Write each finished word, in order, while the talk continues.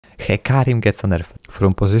HECARIM gets a nerf.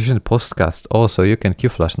 From position postcast, also you can Q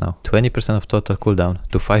flash now. 20% of total cooldown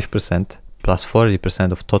to 5% plus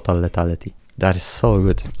 40% of total lethality. That is so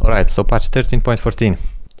good. Alright, so patch 13.14.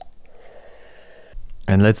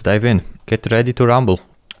 And let's dive in. Get ready to rumble.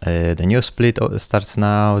 The new split starts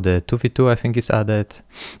now. The 2v2 I think is added.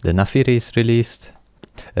 The NAAFIRI is released.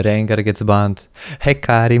 RENGAR gets banned.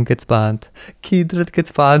 HECARIM gets banned. KINDRED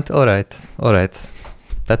gets banned. Alright, alright.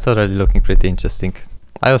 That's already looking pretty interesting.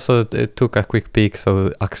 I also took a quick peek,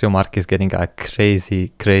 so AXIOM arc is getting a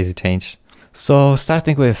crazy change. So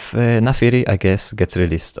starting with NAAFIRI, I guess, gets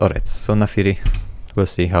released. Alright, so NAAFIRI, we'll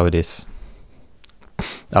see how it is.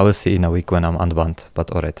 I will see in a week when I'm unbanned,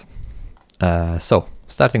 but alright. So,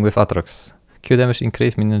 starting with AATROX. Q damage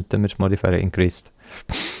increased, minion damage modifier increased.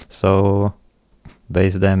 So,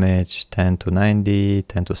 base damage 10 to 90,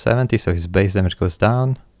 10 to 70, so his base damage goes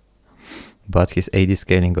down. But his AD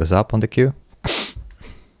scaling goes up on the Q.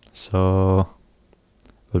 So,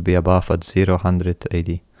 will be above at 0, 100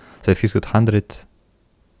 AD. So if he's got 100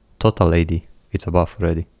 total AD, it's above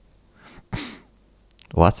already.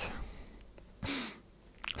 What?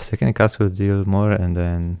 Second cast will deal more and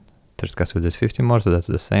then third cast will do 50 more, so that's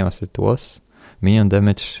the same as it was. Minion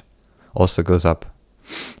damage also goes up.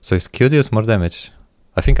 So his Q deals more damage.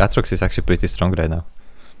 I think AATROX is actually pretty strong right now.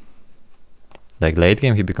 Like late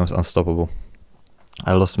game he becomes unstoppable.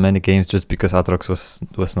 I lost many games just because AATROX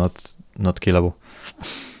was not killable.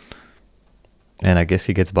 And I guess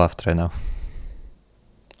he gets buffed right now.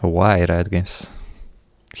 Why Riot Games?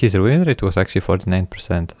 His win rate was actually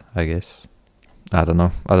 49%, I guess. I don't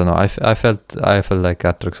know. I felt like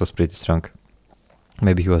AATROX was pretty strong.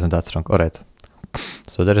 Maybe he wasn't that strong. Alright.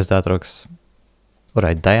 So there is the AATROX.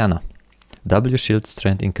 Alright, Diana. W shield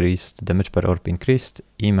strength increased, damage per orb increased,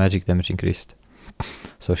 E magic damage increased.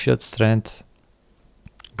 So shield strength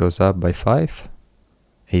goes up by 5.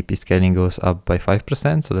 AP scaling goes up by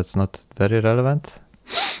 5%, so that's not very relevant.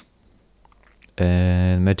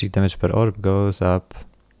 And magic damage per orb goes up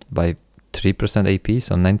by 3% AP,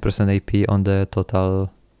 so 9% AP on the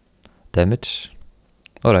total damage.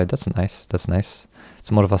 Alright, that's nice, that's nice.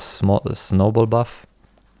 It's more of a snowball buff.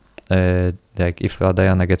 Like if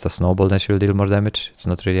Diana gets a snowball, then she'll deal more damage. It's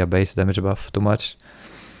not really a base damage buff too much.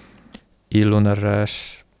 E Lunar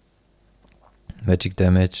Rush. Magic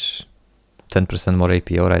damage. 10% more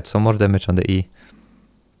AP. Alright, so more damage on the E.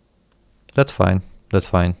 That's fine. That's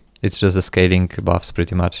fine. It's just the scaling buffs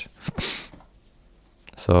pretty much.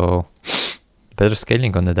 So better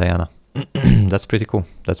scaling on the Diana. That's pretty cool.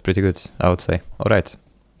 That's pretty good, I would say. Alright.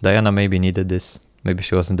 Diana maybe needed this. Maybe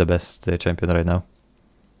she wasn't the best champion right now.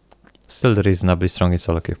 Still reasonably strong in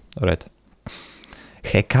solo queue. Alright.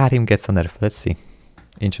 HECARIM gets a nerf. Let's see.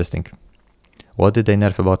 Interesting. What did they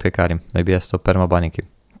nerf about HECARIM? Maybe I stop perma-banning him.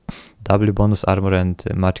 W bonus armor and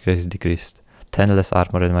magic resist decreased. 10 less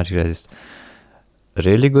armor and magic resist.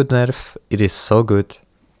 Really good nerf. It is so good.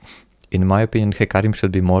 In my opinion, HECARIM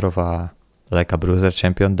should be more of a like a bruiser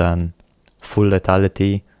champion than full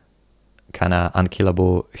lethality, kinda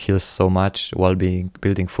unkillable, heals so much while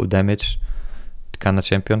building full damage kinda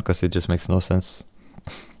champion, because it just makes no sense.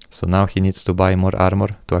 So now he needs to buy more armor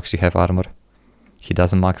to actually have armor. He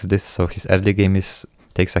doesn't max this, so his early game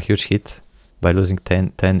takes a huge hit by losing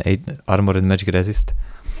 10 8 armor and magic resist.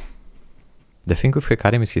 The thing with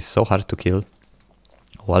HECARIM is he's so hard to kill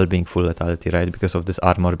while being full lethality, right? Because of this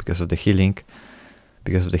armor, because of the healing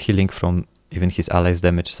from even his allies'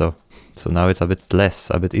 damage. So now it's a bit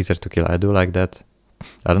easier to kill. I do like that.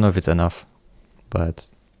 I don't know if it's enough, but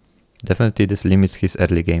definitely this limits his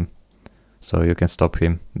early game. So you can stop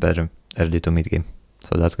him better early to mid game.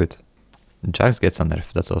 So that's good. Jax gets a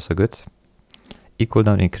nerf. That's also good. E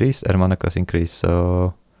cooldown increase, air mana cost increase.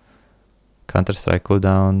 So counter strike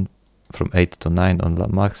cooldown from 8 to 9 on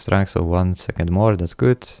max rank, so 1 second more. That's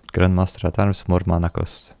good. Grandmaster at arms, more mana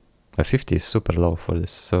cost. 50 is super low for this,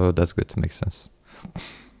 so that's good. Makes sense.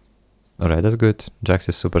 Alright, that's good. Jax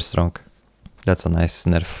is super strong. That's a nice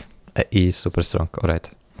nerf. E is super strong.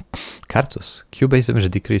 Alright. KARTHUS. Q base damage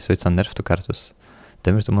decreased, so it's a nerf to KARTHUS.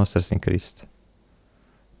 Damage to monsters increased.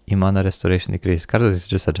 E mana restoration decreased. KARTHUS is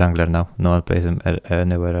just a jungler now. No one plays him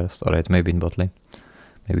anywhere else. Alright, maybe in bot lane.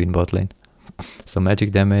 Maybe in bot lane. So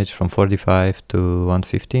magic damage from 45 to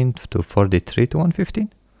 115 to 43 to 115.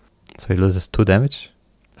 So he loses 2 damage.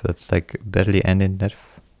 So that's like barely ending nerf.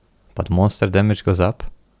 But monster damage goes up.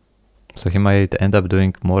 So he might end up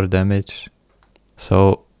doing more damage.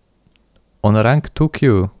 So on a rank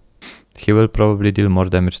 2Q, he will probably deal more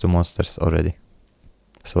damage to monsters already.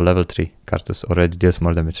 So level 3 KARTHUS already deals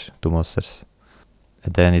more damage to monsters.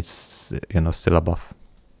 And then it's, you know, still a buff.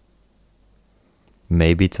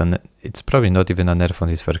 Maybe it's probably not even a nerf on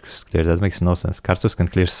his first clear. That makes no sense. KARTHUS can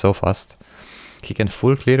clear so fast. He can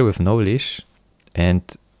full clear with no leash, and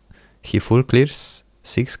he full clears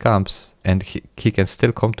 6 camps, and he can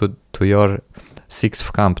still come to your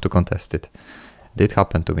 6th camp to contest it. Did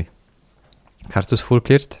happen to me. KARTHUS full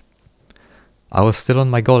cleared. I was still on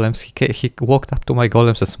my golems. He walked up to my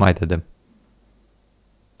golems and smited them.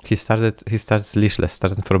 He starts leashless,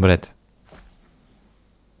 starting from red.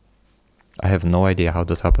 I have no idea how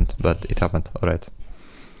that happened, but it happened. Alright.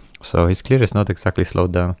 So his clear is not exactly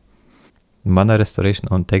slowed down. Mana restoration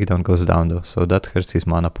on takedown goes down though, so that hurts his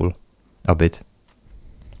mana pool a bit.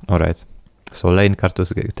 Alright. So lane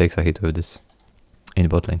KARTHUS takes a hit with this. In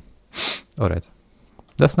bot lane. Alright.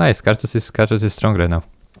 That's nice. KARTHUS is strong right now.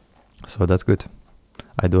 So that's good.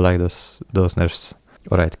 I do like those nerfs.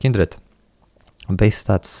 Alright, Kindred. Base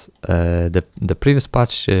stats. The previous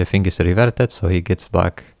patch thing is reverted, so he gets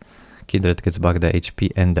back. Kindred gets back the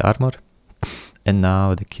HP and the armor. And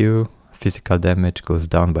now the Q, physical damage goes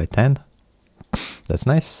down by 10. That's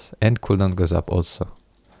nice. And cooldown goes up also.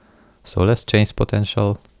 So let's change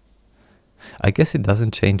potential. I guess it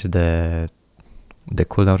doesn't change the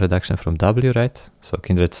cooldown reduction from W, right? So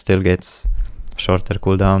Kindred still gets shorter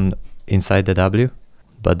cooldown inside the W,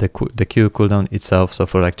 but the Q cooldown itself, so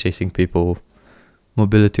for like chasing people,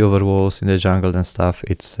 mobility over walls in the jungle and stuff,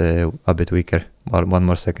 it's a bit weaker. 1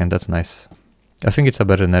 more second, that's nice. I think it's a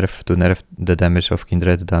better nerf to nerf the damage of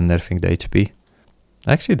Kindred than nerfing the HP.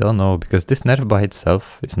 I actually don't know, because this nerf by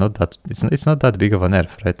itself is not that it's not that big of a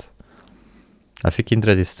nerf, right? I think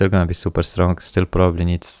Kindred is still gonna be super strong, still probably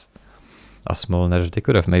needs a small nerf. They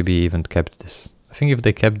could have maybe even kept this. I think if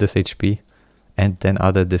they kept this HP and then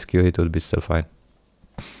added this Q, it would be still fine.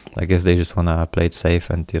 I guess they just wanna play it safe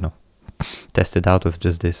and, you know, test it out with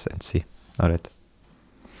just this and see. Alright.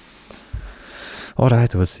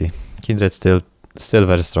 Alright, we'll see. Kindred still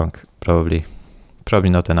very strong. Probably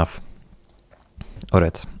not enough.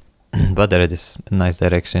 Alright. But there it is. A nice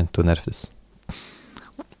direction to nerf this.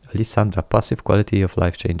 Lissandra, passive quality of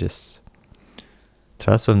life changes.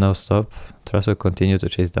 Trust will now stop. Trust will continue to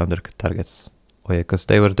chase down their targets. Oh yeah, because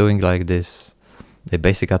they were doing like this, the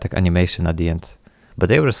basic attack animation at the end. But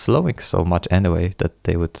they were slowing so much anyway that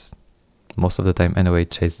they would, most of the time anyway,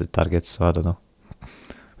 chase the targets, so I don't know.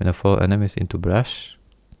 When I follow enemies into brush.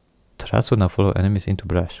 Trust will now follow enemies into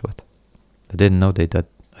brush. What? I didn't know that.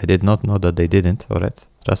 I did not know that they didn't. Alright.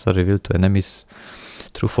 Trust are revealed to enemies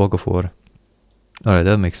through fog of war. Alright,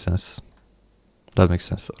 that makes sense.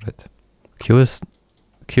 Alright. Q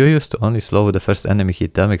used to only slow the first enemy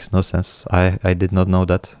hit. That makes no sense. I did not know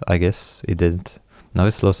that. I guess it didn't. Now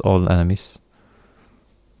it slows all enemies.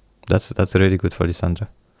 That's really good for Lissandra.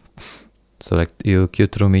 So like you Q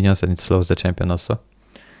through minions and it slows the champion also.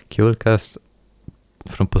 Q will cast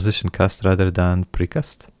from position cast rather than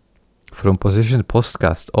precast. From position post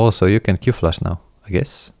cast. Oh, so you can Q flash now, I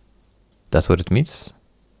guess. That's what it means.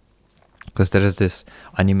 Because there is this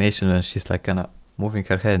animation when she's like kinda moving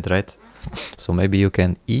her head, right? So maybe you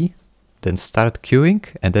can E, then start queuing,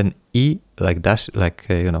 and then E, like dash, like,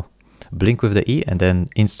 you know, blink with the E, and then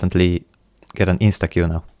instantly get an insta-Q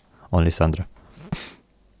now on Lissandra.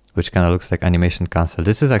 Which kind of looks like animation cancel.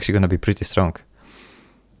 This is actually going to be pretty strong.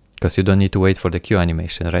 Because you don't need to wait for the Q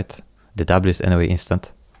animation, right? The W is anyway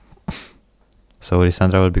instant. So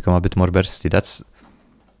Lissandra will become a bit more bursty.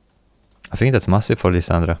 I think that's massive for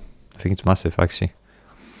Lissandra. I think it's massive actually.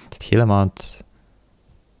 Heal amount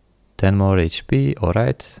 10 more HP,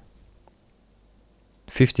 alright.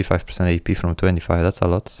 55% AP from 25, that's a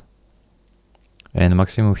lot. And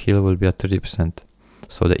maximum heal will be at 30%.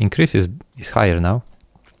 So the increase is higher now.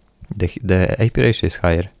 The AP ratio is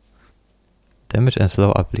higher. Damage and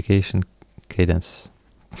slow application cadence.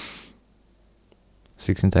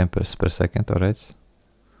 16 times per second, alright.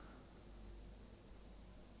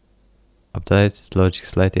 Update logic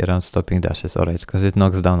slightly around stopping dashes, alright, because it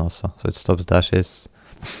knocks down also. So it stops dashes.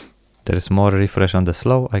 There is more refresh on the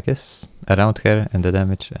slow, I guess, around her and the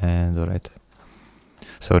damage, and alright.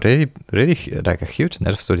 So really like a huge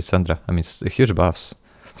nerfs to Lissandra. I mean, huge buffs.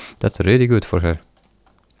 That's really good for her.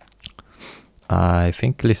 I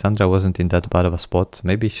think Lissandra wasn't in that bad of a spot.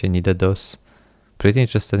 Maybe she needed those. Pretty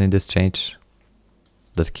interested in this change.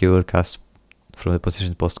 That Q will cast from the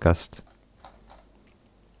position post cast.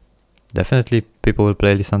 Definitely people will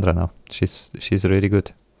play Lissandra now. She's really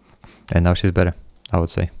good. And now she's better, I would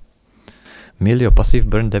say. MILIO, passive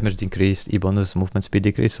burn damage decreased, E bonus movement speed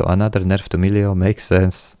decrease, so another nerf to MILIO makes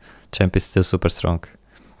sense. Champ is still super strong,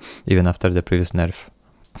 even after the previous nerf.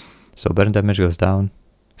 So burn damage goes down,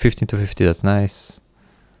 15 to 50, that's nice.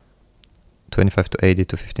 25 to 80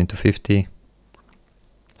 to 15 to 50.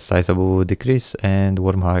 Sizable decrease, and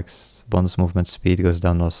warm hugs, bonus movement speed goes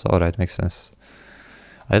down also. Alright, makes sense.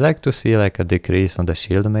 I'd like to see like a decrease on the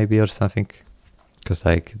shield maybe or something. Because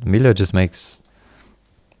like MILIO just makes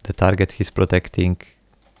the target he's protecting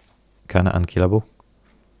kinda unkillable.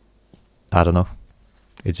 I don't know.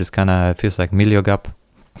 It just kinda feels like MILIO gap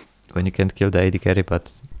when you can't kill the AD carry,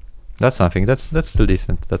 but that's something. That's still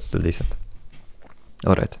decent. That's still decent.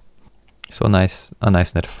 Alright. So nice, a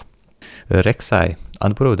nice nerf. REK'SAI,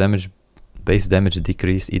 unburrow damage, base damage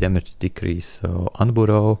decrease, E damage decrease. So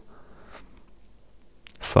unburrow,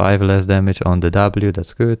 5 less damage on the W,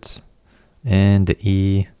 that's good. And the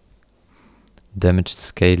E damage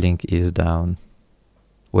scaling is down.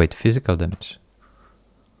 Wait, physical damage.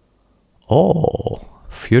 Oh,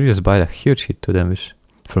 Furious Bite, a huge hit to damage.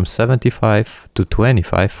 From 75 to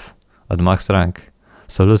 25 at max rank.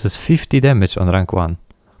 So loses 50 damage on rank 1.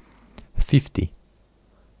 50.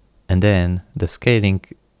 And then the scaling,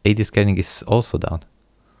 AD scaling is also down.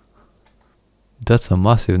 That's a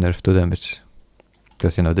massive nerf to damage.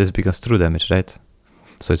 Because you know, this becomes true damage, right?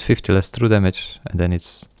 So it's 50 less true damage, and then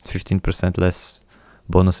it's 15% less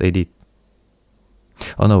bonus AD.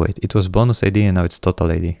 Oh no, wait, it was bonus AD and now it's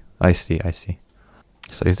total AD. I see, I see.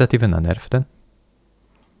 So is that even a nerf then?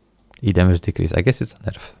 E damage decrease, I guess it's a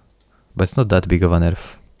nerf. But it's not that big of a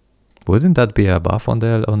nerf. Wouldn't that be a buff on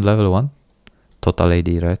level 1? Total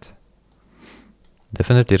AD, right?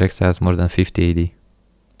 Definitely REK'SAI has more than 50 AD.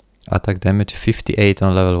 Attack damage 58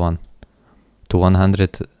 on level 1 to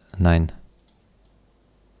 109.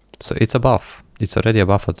 So it's a buff. It's already a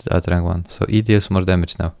buff at rank 1. So E deals more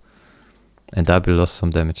damage now. And W lost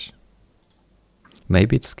some damage.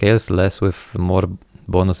 Maybe it scales less with more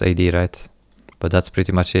bonus AD, right? But that's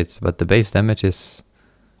pretty much it. But the base damage is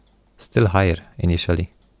still higher initially.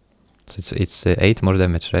 So it's 8 more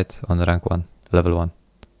damage, right? On rank 1, level 1.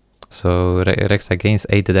 So REK'SAI gains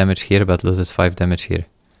 8 damage here, but loses 5 damage here.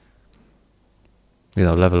 You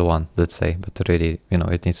know, level 1, let's say. But really, you know,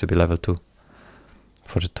 it needs to be level 2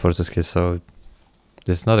 for the skill. So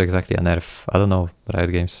this is not exactly a nerf. I don't know,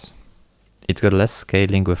 Riot Games. It's got less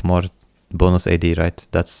scaling with more bonus AD, right?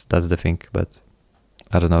 That's the thing. But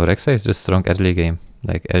I don't know. REK'SAI is just strong early game.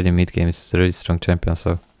 Like early mid game is a really strong champion.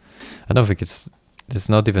 So I don't think it's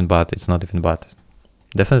not even bad. It's not even bad.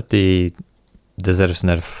 Definitely deserves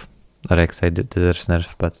nerf. REK'SAI deserves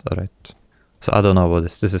nerf, but alright. So I don't know about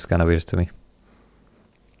this. This is kind of weird to me.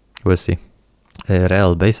 We'll see.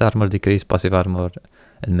 RELL, base armor decreased, passive armor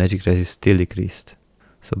and magic resist still decreased.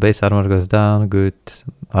 So base armor goes down, good.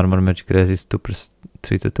 Armor magic resist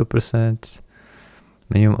 3 to 2%.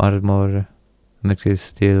 Minimum armor magic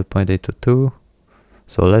resist still 0.8 to 2.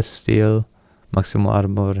 So less steel. Maximum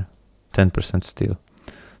armor 10% steel.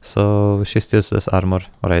 So she steals less armor.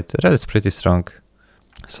 Alright, RELL is pretty strong.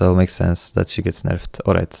 So makes sense that she gets nerfed.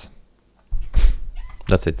 Alright.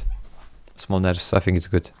 That's it. Small nerfs, I think it's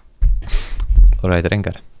good. Alright,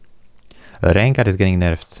 Rengar. Rengar is getting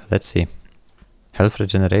nerfed. Let's see. Health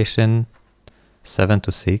regeneration 7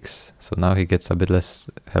 to 6. So now he gets a bit less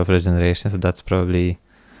health regeneration. So that's probably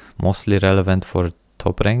mostly relevant for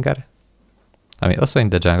top Rengar. I mean, also in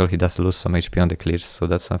the jungle he does lose some HP on the clears. So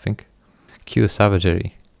that's something. Q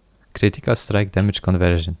Savagery. Critical strike damage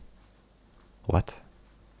conversion. What?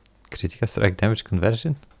 Critical strike damage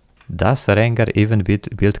conversion? Does Rengar even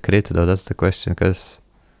build crit though? That's the question, because...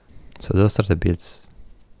 So those are the builds.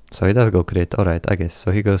 So he does go crit, alright, I guess.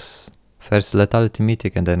 So he goes first lethality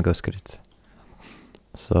mythic and then goes crit.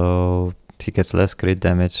 So he gets less crit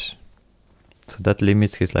damage. So that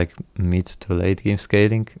limits his like mid to late game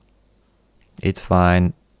scaling. It's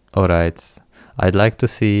fine, alright. I'd like to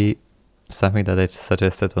see something that I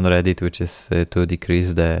suggested on Reddit, which is to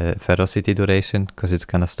decrease the ferocity duration, because it's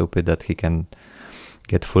kind of stupid that he can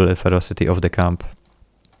get full ferocity of the camp,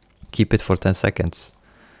 keep it for 10 seconds,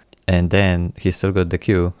 and then he still got the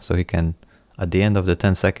Q, so he can, at the end of the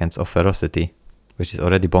 10 seconds of ferocity, which is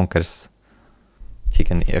already bonkers, he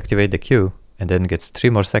can activate the Q and then gets 3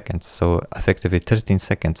 more seconds, so effectively 13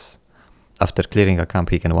 seconds after clearing a camp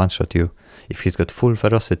he can one-shot you. If he's got full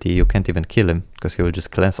ferocity, you can't even kill him, because he will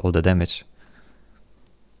just cleanse all the damage.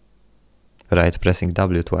 Right, pressing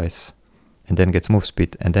W twice, and then gets move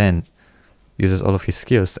speed, and then uses all of his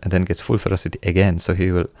skills, and then gets full ferocity again. So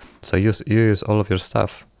he will, you use all of your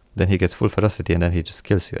stuff, then he gets full ferocity, and then he just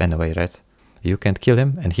kills you anyway, right? You can't kill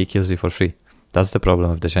him, and he kills you for free. That's the problem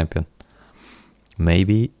of the champion.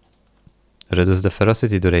 Maybe reduce the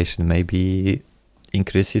ferocity duration, maybe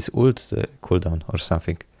increase his ult cooldown or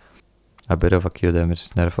something. A bit of a Q damage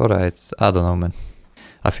nerf, alright, I don't know, man.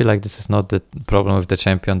 I feel like this is not the problem with the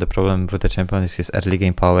champion. The problem with the champion is his early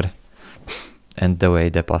game power and the way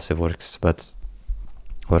the passive works, but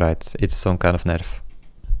Alright, it's some kind of nerf.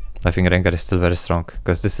 I think Rengar is still very strong,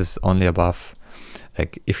 because this is only a buff.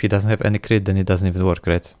 Like, if he doesn't have any crit, then it doesn't even work,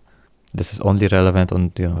 right? This is only relevant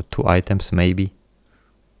on, you know, 2 items, maybe.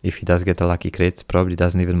 If he does get a lucky crit, probably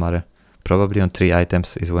doesn't even matter. Probably on 3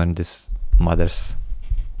 items is when this matters.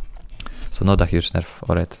 So not a huge nerf,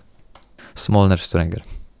 alright. Small nerfs to Rengar.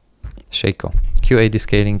 SHACO. QAD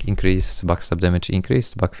scaling increased, backstab damage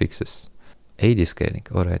increased, bug fixes. AD scaling,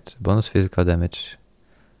 alright. Bonus physical damage,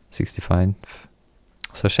 65.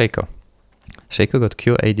 So SHACO. SHACO got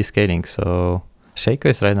QAD scaling, so SHACO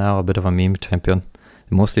is right now a bit of a meme champion.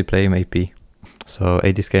 Mostly play him AP. So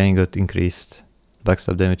AD scaling got increased,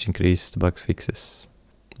 backstab damage increased, bug fixes.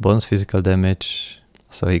 Bonus physical damage,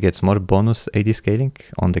 so he gets more bonus AD scaling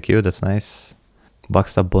on the Q, that's nice.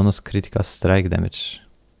 Backstab bonus critical strike damage,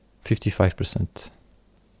 55%.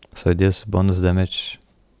 So it deals bonus damage.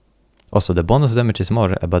 Also the bonus damage is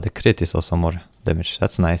more, but the crit is also more damage,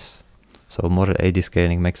 that's nice. So more AD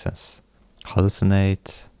scaling makes sense.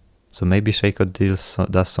 Hallucinate, so maybe SHACO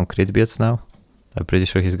does some crit builds now. I'm pretty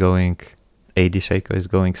sure he's going, AD SHACO is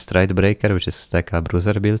going Stride Breaker, which is like a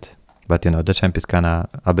bruiser build. But you know, the champ is kinda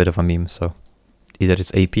a bit of a meme, so either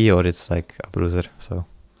it's AP or it's like a bruiser, so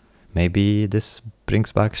maybe this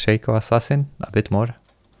brings back SHACO Assassin a bit more.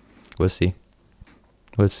 We'll see.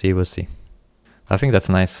 We'll see. I think that's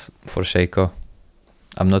nice for SHACO.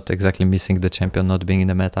 I'm not exactly missing the champion not being in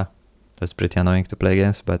the meta. That's pretty annoying to play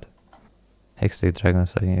against, but Hextech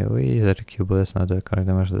Dragons, ZYRA bullets, now the current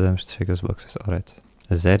damage to SHACO's boxes, alright.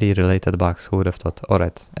 ZYRA related bugs, who would have thought?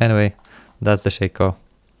 Alright, anyway, that's the SHACO.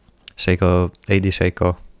 SHACO, AD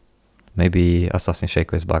SHACO. Maybe Assassin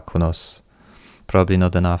SHACO is back, who knows. Probably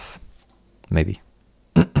not enough. Maybe.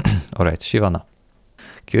 Alright, SHYVANA.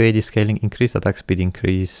 QAD scaling increase, attack speed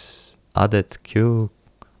increase, added Q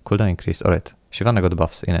cooldown increase. Alright, SHYVANA got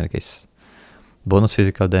buffs in any case. Bonus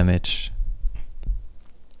physical damage,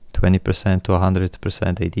 20% to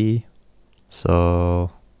 100% AD.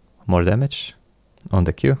 So more damage on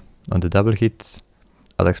the Q, on the double hit.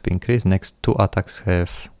 Attack speed increase. Next 2 attacks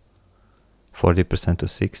have 40% to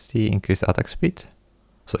 60 increase attack speed.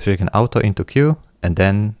 So she can auto into Q and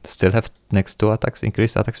then still have next 2 attacks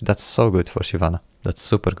increase attack speed. That's so good for SHYVANA. That's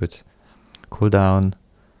super good. Cooldown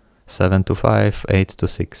 7 to 5, 8 to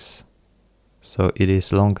 6. So it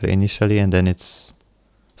is longer initially and then it's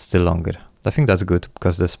still longer. I think that's good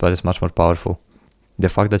because the spell is much more powerful. The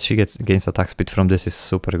fact that she gains attack speed from this is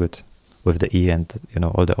super good with the E and you know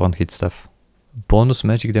all the on hit stuff. Bonus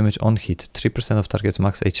magic damage on hit, 3% of target's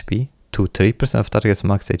max HP to 3% of target's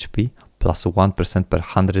max HP plus 1% per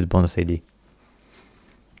 100 bonus AD.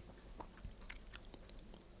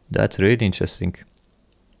 That's really interesting.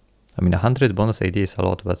 I mean 100 bonus AD is a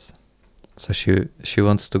lot, but so she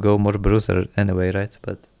wants to go more bruiser anyway, right?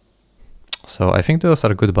 But so I think those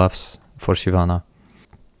are good buffs for SHYVANA.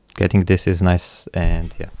 Getting this is nice,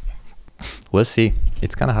 and yeah, we'll see.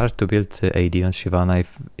 It's kind of hard to build AD on SHYVANA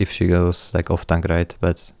if she goes like off tank, right?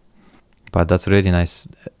 But that's really nice,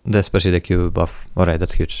 especially the Q buff. Alright,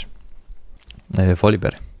 that's huge.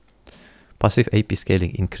 VOLIBEAR. Passive AP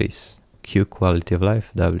scaling increase. Q quality of life,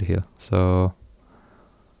 W heal. So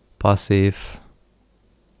passive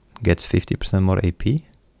gets 50% more AP.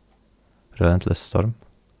 Relentless Storm.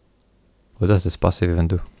 What does this passive even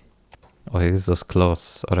do? Oh, he gets those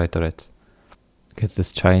claws. Alright. Gets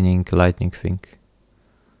this shining lightning thing.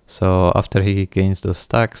 So after he gains those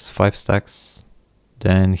stacks, 5 stacks,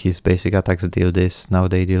 then his basic attacks deal this. Now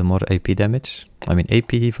they deal more AP damage. I mean,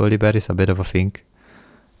 AP VOLIBEAR is a bit of a thing.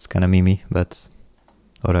 It's kind of memey, but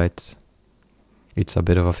alright. It's a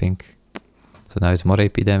bit of a thing. So now it's more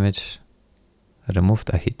AP damage. Removed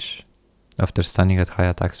a hitch after stunning at high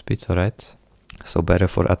attack speeds, alright. So better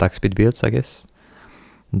for attack speed builds, I guess.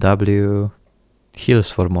 W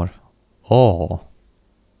heals for more. Oh,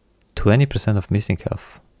 20% of missing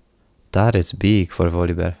health. That is big for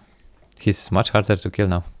VOLIBEAR. He's much harder to kill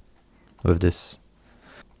now with this.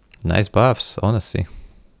 Nice buffs, honestly.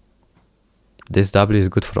 This W is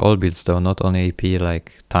good for all builds though, not only AP,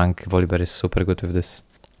 like tank. VOLIBEAR is super good with this.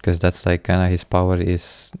 Because that's like kinda his power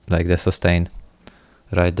is like the sustain.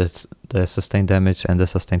 Right, that's the sustained damage and the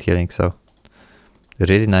sustained healing, so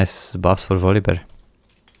really nice buffs for VOLIBEAR.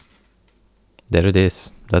 There it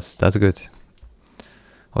is. That's good.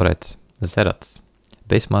 Alright, ZYRATH.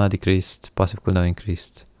 Base mana decreased, passive cooldown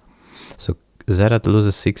increased. So ZYRATH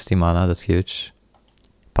loses 60 mana, that's huge.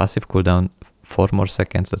 Passive cooldown 4 more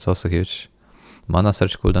seconds, that's also huge. Mana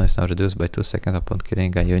surge cooldown is now reduced by 2 seconds upon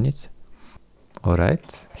killing a unit.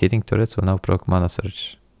 Alright, hitting turrets will now proc mana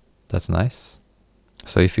surge. That's nice.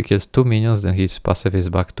 So if he kills 2 minions, then his passive is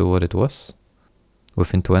back to what it was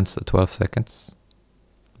within 12 seconds.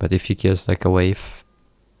 But if he kills like a wave,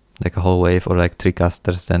 like a whole wave or like 3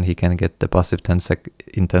 casters, then he can get the passive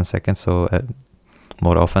in 10 seconds, so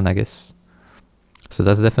more often, I guess. So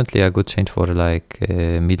that's definitely a good change for like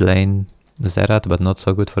mid lane ZYRA, but not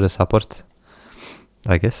so good for the support,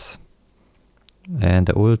 I guess. And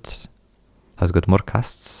the ult has got more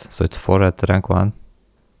casts, so it's 4 at rank 1.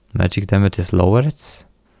 Magic damage is lowered,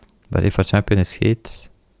 but if a champion is hit,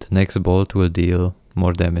 the next bolt will deal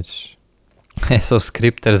more damage. So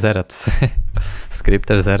scripter ZYRAs.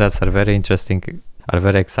 Scripter ZYRAs are very interesting, are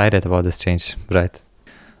very excited about this change, right?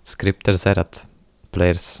 Scripter ZYRA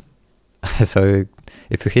players. So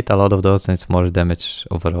if you hit a lot of those, then it's more damage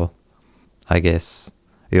overall, I guess.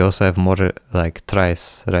 You also have more like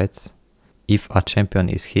tries, right? If a champion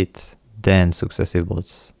is hit, then successive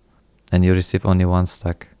bolts, and you receive only 1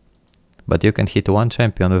 stack. But you can hit 1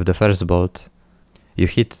 champion with the first bolt. You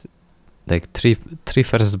hit like three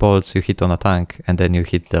first bolts you hit on a tank, and then you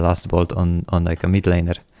hit the last bolt on like a mid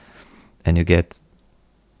laner, and you get,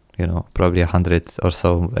 you know, probably 100 or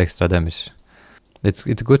so extra damage. It's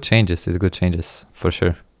good changes. It's good changes for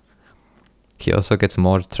sure. He also gets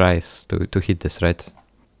more tries to hit this, right?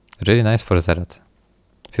 Really nice for ZYRA.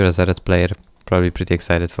 If you're a ZYRA player, probably pretty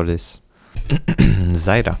excited for this.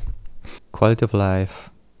 ZYRA. Quality of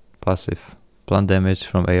life, passive, plant damage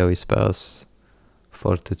from AoE spells,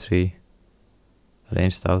 4 to 3.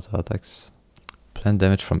 Ranged auto attacks. Plant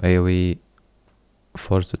damage from AoE,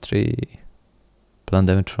 4 to 3. Plant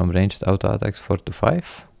damage from ranged auto attacks, 4 to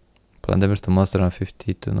 5. Plant damage to monster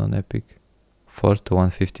 150 to non-epic. 4 to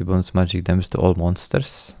 150 bonus magic damage to all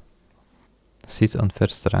monsters. Seeds on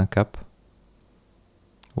first rank up,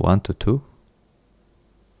 1 to 2.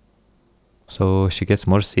 So she gets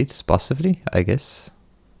more seeds passively, I guess.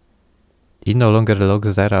 It no longer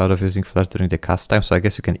logs ZYRA out of using flash during the cast time, so I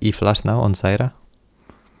guess you can E-flash now on ZYRA.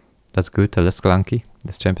 That's good, less clunky.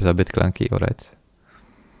 This champ is a bit clunky, alright.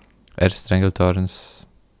 Air Strangle Thorns.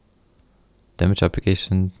 Damage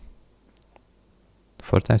application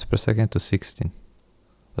 4 times per second to 16.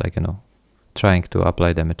 Like, you know, trying to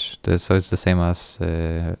apply damage. So it's the same as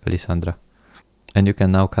Lissandra. And you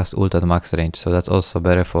can now cast ult at max range, so that's also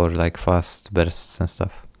better for like fast bursts and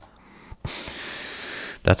stuff.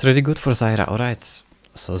 That's really good for ZYRA, alright.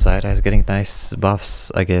 So ZYRA is getting nice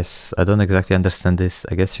buffs, I guess. I don't exactly understand this.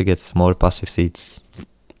 I guess she gets more passive seeds.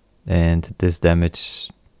 And this damage,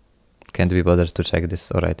 can't be bothered to check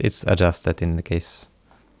this. Alright, it's adjusted in the case.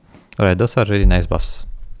 Alright, those are really nice buffs.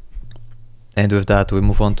 And with that, we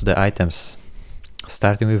move on to the items.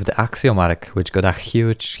 Starting with the AXIOM arc, which got a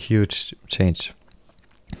huge change.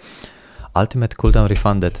 Ultimate cooldown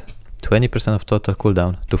refunded. 20% of total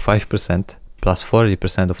cooldown to 5% plus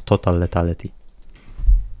 40% of total lethality.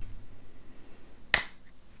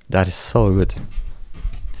 That is so good.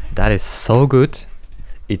 That is so good.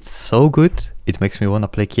 It's so good. It makes me want to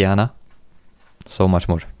play Qiyana so much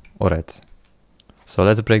more. Alright. So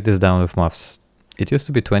let's break this down with maths. It used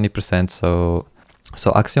to be 20%, so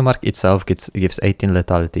AXIOM arc itself gives 18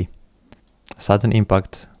 lethality. Sudden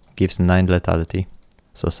impact gives 9 lethality.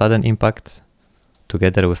 So sudden impact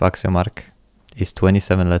together with AXIOM arc is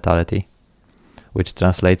 27 lethality, which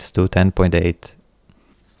translates to 10.8.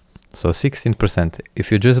 So 16%.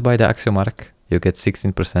 If you just buy the AXIOM arc, you get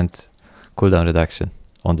 16% cooldown reduction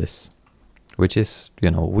on this, which is,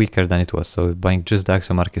 you know, weaker than it was. So buying just the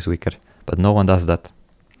AXIOM arc is weaker, but no one does that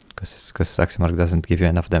because AXIOM arc doesn't give you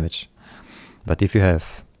enough damage. But if you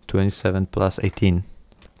have 27 plus 18,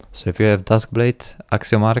 so if you have Duskblade,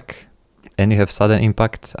 AXIOM arc, and you have sudden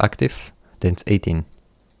impact active, then it's 18.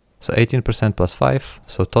 So 18% plus 5,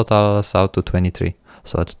 so totals out to 23.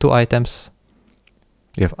 So at 2 items,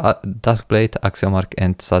 you have Duskblade, AXIOM arc,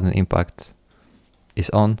 and sudden impact is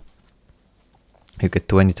on. You get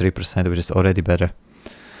 23%, which is already better.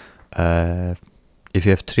 If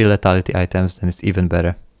you have 3 lethality items, then it's even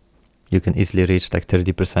better. You can easily reach like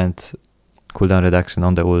 30% cooldown reduction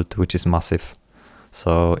on the ult, which is massive.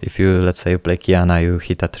 So if you, let's say you play Qiyana, you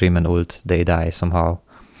hit a 3-man ult, they die somehow.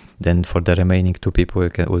 Then for the remaining 2 people, you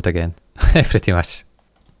can ult again. Pretty much.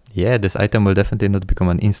 Yeah, this item will definitely not become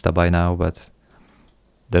an insta buy now, but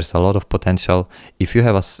there's a lot of potential. If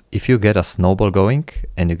you get a snowball going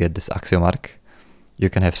and you get this AXIOM arc, you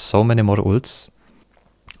can have so many more ults.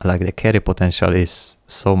 Like the carry potential is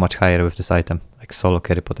so much higher with this item, like solo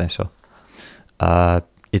carry potential.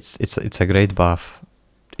 It's a great buff.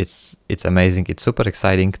 It's amazing. It's super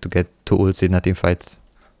exciting to get 2 ults in a team fight.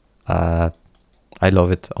 I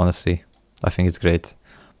love it, honestly. I think it's great.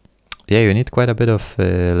 Yeah, you need quite a bit of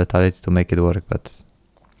lethality to make it work, but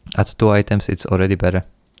at 2 items it's already better.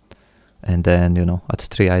 And then, you know, at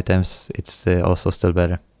 3 items it's also still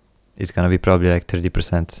better. it's gonna be probably like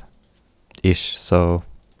 30% ish. So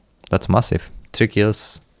that's massive. 3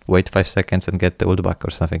 kills, wait 5 seconds and get the ult back or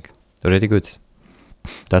something. Really good.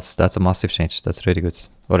 That's a massive change. That's really good.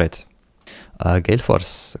 Alright.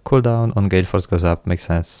 Galeforce. Cooldown on Galeforce goes up. Makes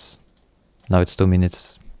sense. Now it's 2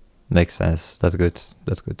 minutes. Makes sense. That's good.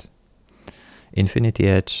 That's good. Infinity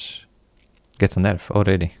Edge gets a nerf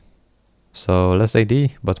already. So less AD,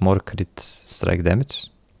 but more crit strike damage.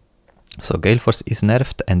 So Galeforce is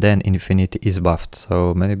nerfed and then Infinity is buffed.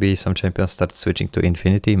 So maybe some champions start switching to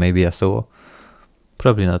Infinity. Maybe Yasuo.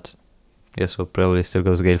 Probably not. Yasuo probably still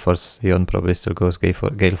goes Galeforce. Yon probably still goes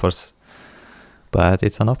Galeforce. But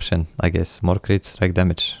it's an option, I guess. More crit strike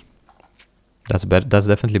damage. That's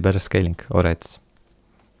definitely better scaling. Alright.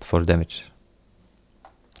 For damage.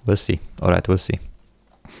 We'll see. Alright, we'll see.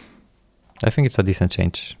 I think it's a decent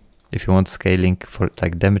change. If you want scaling for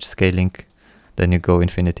like damage scaling, then you go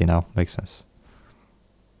Infinity now. Makes sense.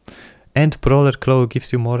 And Prowler Claw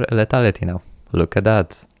gives you more lethality now. Look at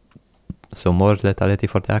that. So more lethality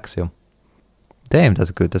for the Axiom. Damn,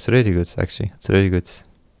 that's good. That's really good, actually. It's really good.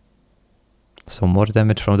 So more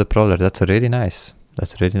damage from the Prowler. That's really nice.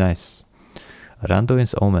 That's really nice.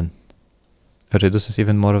 Randuin's Omen. Reduces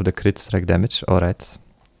even more of the crit strike damage. Alright.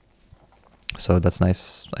 So that's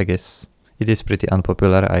nice, I guess. It is pretty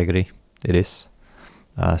unpopular, I agree. It is.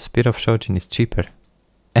 Spear of Shojin is cheaper.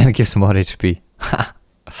 And gives more HP.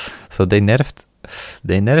 So they nerfed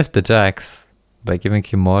the Jax by giving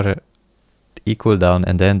him more E cooldown,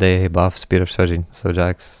 and then they buff Spear of Shojin. So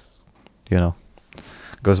Jax, you know,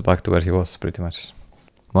 goes back to where he was pretty much.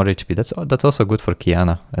 More HP. That's also good for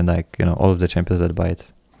Kiana and like, you know, all of the champions that buy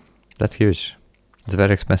it. That's huge. It's a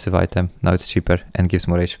very expensive item. Now it's cheaper and gives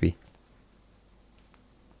more HP.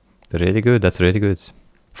 Really good. That's really good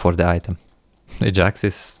for the item. Jax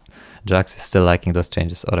is still liking those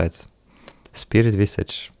changes. Alright. Spirit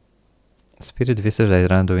Visage. Spirit Visage I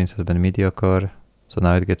ran doing has been mediocre. So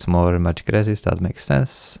now it gets more magic resist. That makes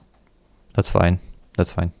sense. That's fine.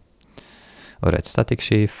 That's fine. Alright, Static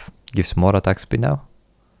Shiv gives more attack speed now.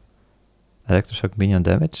 Electroshock minion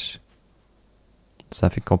damage.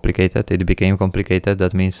 Something complicated. It became complicated.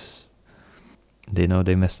 That means they know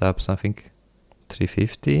they messed up something.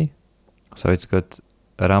 350. So it's got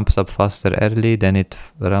ramps up faster early, then it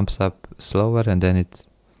ramps up slower, and then it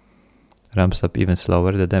ramps up even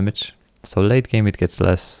slower, the damage. So late game it gets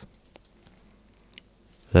less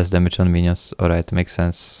damage on minions. Alright, makes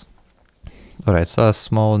sense. Alright, so a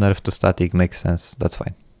small nerf to static makes sense. That's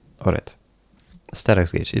fine. Alright.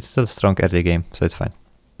 STERAK's Gauge. It's still strong early game, so it's fine.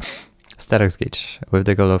 STERAK's Gauge. With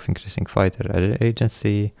the goal of increasing fighter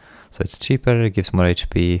agency. So it's cheaper, it gives more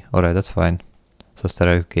HP. Alright, that's fine. So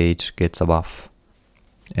STERAK's Gauge gets a buff.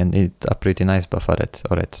 And it's a pretty nice buff at it.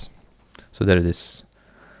 Alright. So there it is.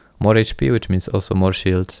 More HP, which means also more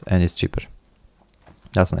shield, and it's cheaper.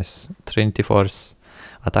 That's nice. Trinity Force.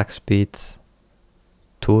 Attack speed.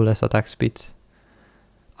 2 less attack speed.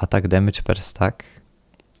 Attack damage per stack.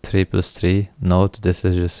 3 plus 3. Note, this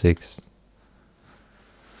is just 6.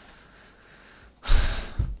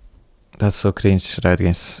 That's so cringe, Riot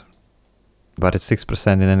Games. But it's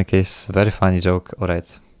 6% in any case. Very funny joke.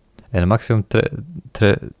 Alright. And maximum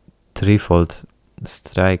threefold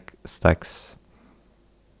strike stacks.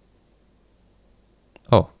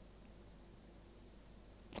 Oh.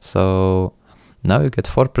 So now you get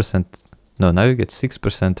 4%. No, now you get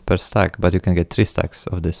 6% per stack, but you can get 3 stacks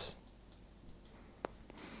of this.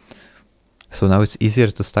 So now it's easier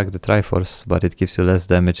to stack the Triforce, but it gives you less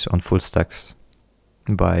damage on full stacks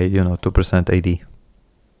by, you know, 2% AD.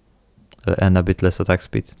 And a bit less attack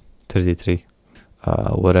speed. 33.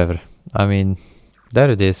 Whatever. I mean,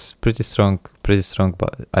 there it is. Pretty strong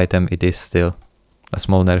item it is still. A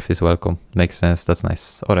small nerf is welcome. Makes sense. That's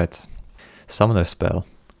nice. Alright. Summoner spell.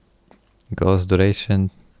 Ghost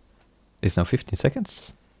duration is now 15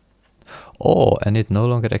 seconds. Oh, and it no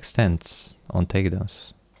longer extends on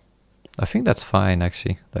takedowns. I think that's fine,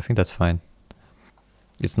 actually. I think that's fine.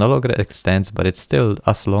 It no longer extends, but it's still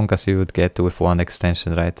as long as you would get with one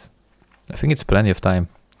extension, right? I think it's plenty of time.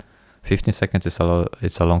 15 seconds is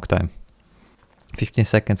a long time. 15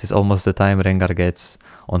 seconds is almost the time Rengar gets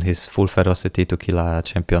on his full ferocity to kill a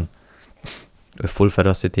champion. With full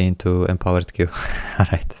ferocity into empowered Q.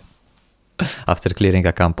 Alright. After clearing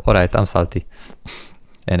a camp. Alright, I'm salty.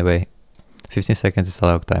 Anyway, 15 seconds is a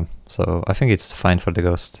long time. So I think it's fine for the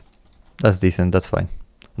Ghost. That's decent, that's fine.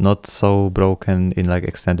 Not so broken in like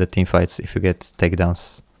extended team fights if you get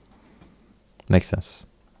takedowns. Makes sense.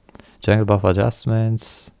 Jungle buff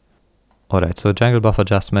adjustments. Alright, so jungle buff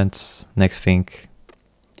adjustments. Next thing.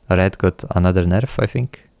 Red got another nerf, I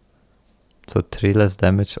think. So 3 less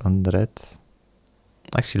damage on the red.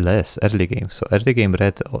 Actually less, early game. So early game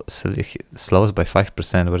red slows by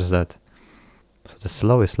 5%, what is that? So the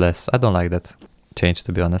slow is less. I don't like that change,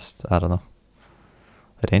 to be honest. I don't know.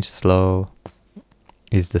 Range slow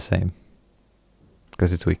is the same.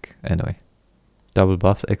 Because it's weak, anyway. Double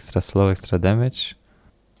buff, extra slow, extra damage.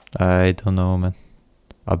 I don't know, man.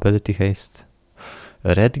 Ability haste.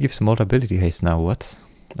 Red gives more ability haste now, what?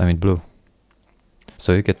 I mean blue.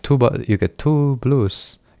 So you get two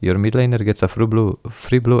blues. Your mid laner gets a free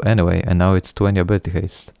blue anyway, and now it's 20 ability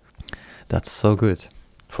haste. That's so good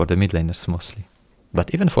for the mid laners mostly.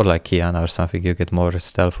 But even for like Kiana or something, you get more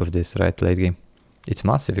stealth with this, right, late game. It's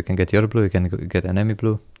massive. You can get your blue, you can get enemy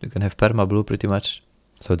blue, you can have perma blue pretty much.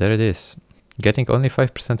 So there it is. Getting only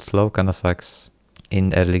 5% slow kinda sucks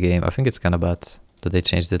in early game. I think it's kinda bad that they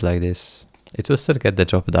changed it like this. It will still get the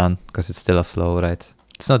job done, because it's still a slow, right?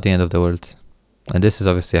 It's not the end of the world. And this is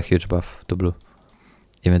obviously a huge buff to blue.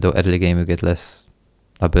 Even though early game you get less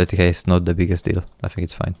ability haste, not the biggest deal. I think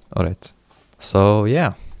it's fine. Alright. So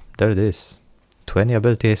yeah, there it is. 20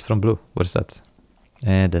 ability haste from blue. What is that?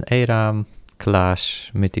 And then ARAM,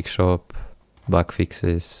 Clash, Mythic Shop, bug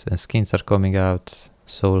fixes, and skins are coming out.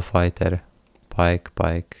 Soul Fighter, Pike,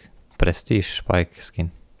 Prestige, Pike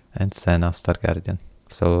skin, and Senna, Star Guardian.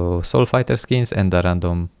 So Soul Fighter skins and the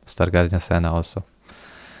random Star Guardian Senna also.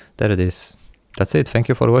 There it is. That's it. Thank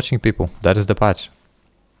you for watching, people. That is the patch.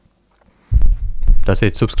 That's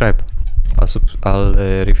it. Subscribe. I'll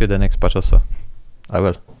review the next patch also. I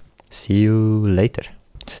will. See you later.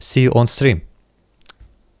 See you on stream.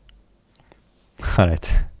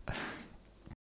 Alright.